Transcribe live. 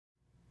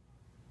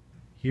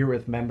Here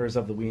with members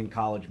of the Wheaton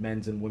College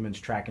men's and women's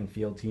track and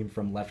field team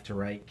from left to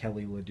right,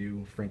 Kelly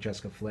Ledoux,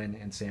 Francesca Flynn,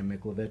 and Sam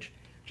Miklovich.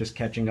 Just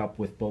catching up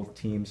with both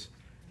teams.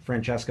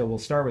 Francesca, we'll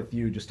start with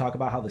you. Just talk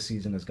about how the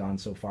season has gone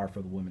so far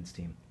for the women's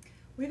team.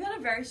 We've had a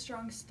very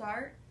strong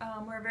start.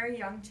 We're a very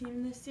young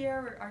team this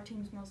year. Our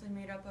team's mostly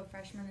made up of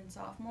freshmen and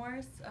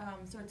sophomores,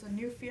 so it's a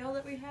new feel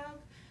that we have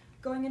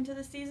going into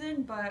the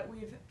season, but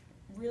we've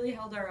really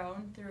held our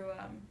own through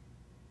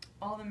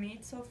all the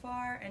meets so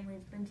far, and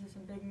we've been to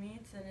some big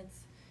meets, and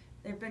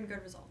they've been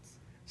good results.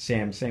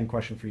 Sam, same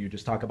question for you.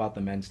 Just talk about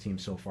the men's team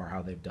so far,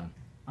 how they've done.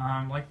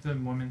 Like the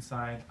women's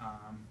side,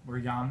 we're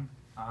young.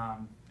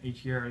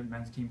 Each year, the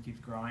men's team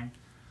keeps growing.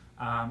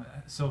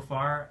 So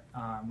far,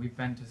 we've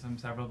been to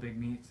several big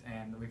meets,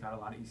 and we've had a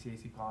lot of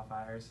ECAC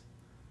qualifiers.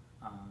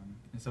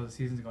 And so the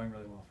season's going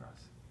really well for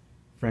us.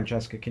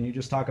 Francesca, can you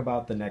just talk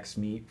about the next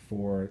meet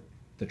for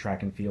the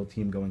track and field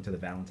team going to the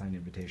Valentine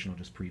Invitational?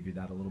 Just preview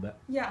that a little bit.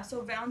 Yeah,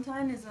 so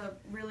Valentine is a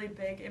really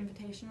big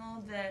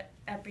invitational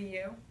at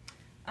BU.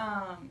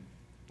 A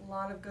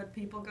lot of good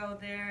people go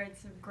there.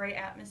 It's a great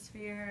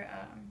atmosphere.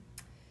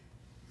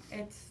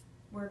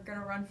 We're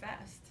gonna run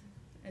fast.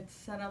 It's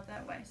set up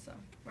that way, so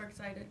we're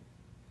excited.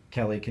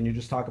 Kelly, can you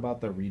just talk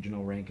about the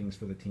regional rankings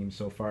for the team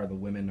so far? The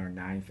women are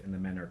 9th and the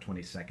men are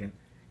 22nd.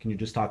 Can you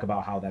just talk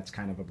about how that's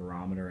kind of a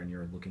barometer and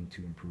you're looking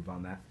to improve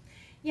on that?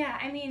 Yeah,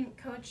 I mean,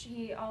 Coach,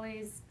 he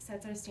always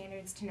sets our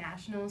standards to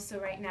nationals, so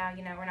right now,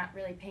 we're not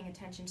really paying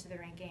attention to the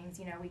rankings.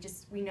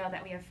 We know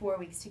that we have 4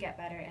 weeks to get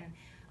better, and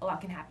a lot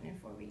can happen in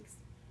 4 weeks.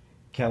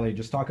 Kelly,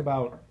 just talk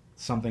about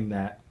something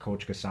that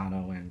Coach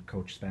Cassano and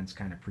Coach Spence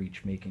kind of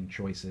preach, making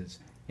choices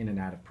in and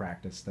out of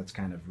practice that's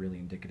kind of really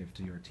indicative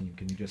to your team.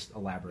 Can you just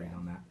elaborate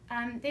on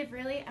that? They've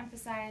really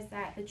emphasized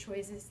that the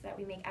choices that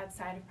we make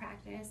outside of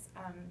practice,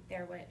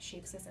 they're what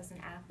shapes us as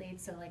an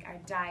athlete, so like our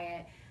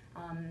diet,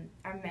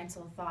 our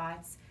mental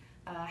thoughts,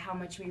 how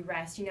much we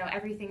rest,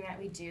 everything that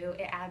we do,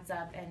 it adds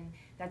up, and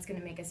that's going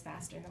to make us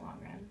faster in the long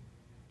run.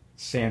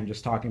 Sam,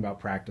 just talking about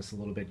practice a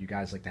little bit, you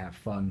guys like to have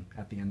fun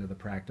at the end of the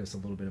practice, a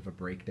little bit of a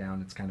breakdown.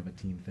 It's kind of a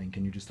team thing.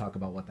 Can you just talk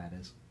about what that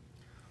is?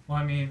 Well,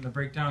 I mean, the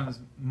breakdown is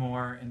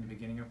more in the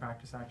beginning of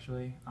practice,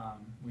 actually.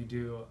 We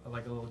do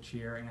like a little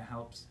cheer, and it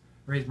helps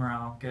raise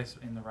morale, get us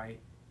in the right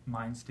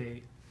mind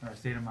state, or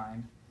state of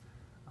mind,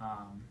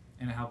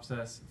 and it helps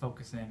us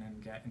focus in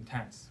and get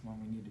intense when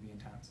we need to be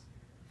intense.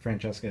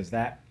 Francesca, is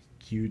that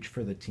huge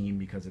for the team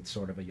because it's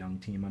sort of a young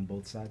team on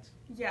both sides?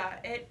 Yeah,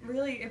 it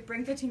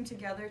brings the team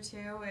together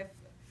too. If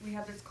we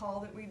have this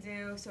call that we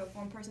do, so if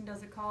one person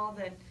does a call,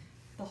 then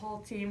the whole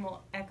team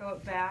will echo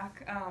it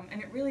back,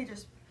 and it really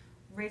just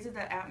raises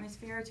that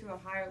atmosphere to a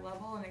higher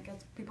level, and it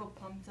gets people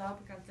pumped up,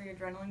 it gets the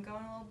adrenaline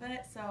going a little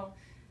bit. So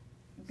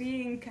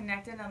being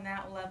connected on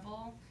that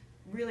level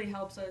really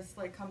helps us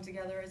come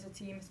together as a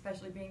team,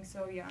 especially being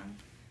so young.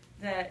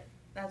 That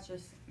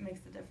just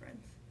makes the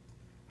difference.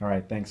 All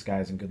right, thanks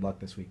guys, and good luck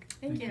this week.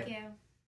 Thank you. Thank you.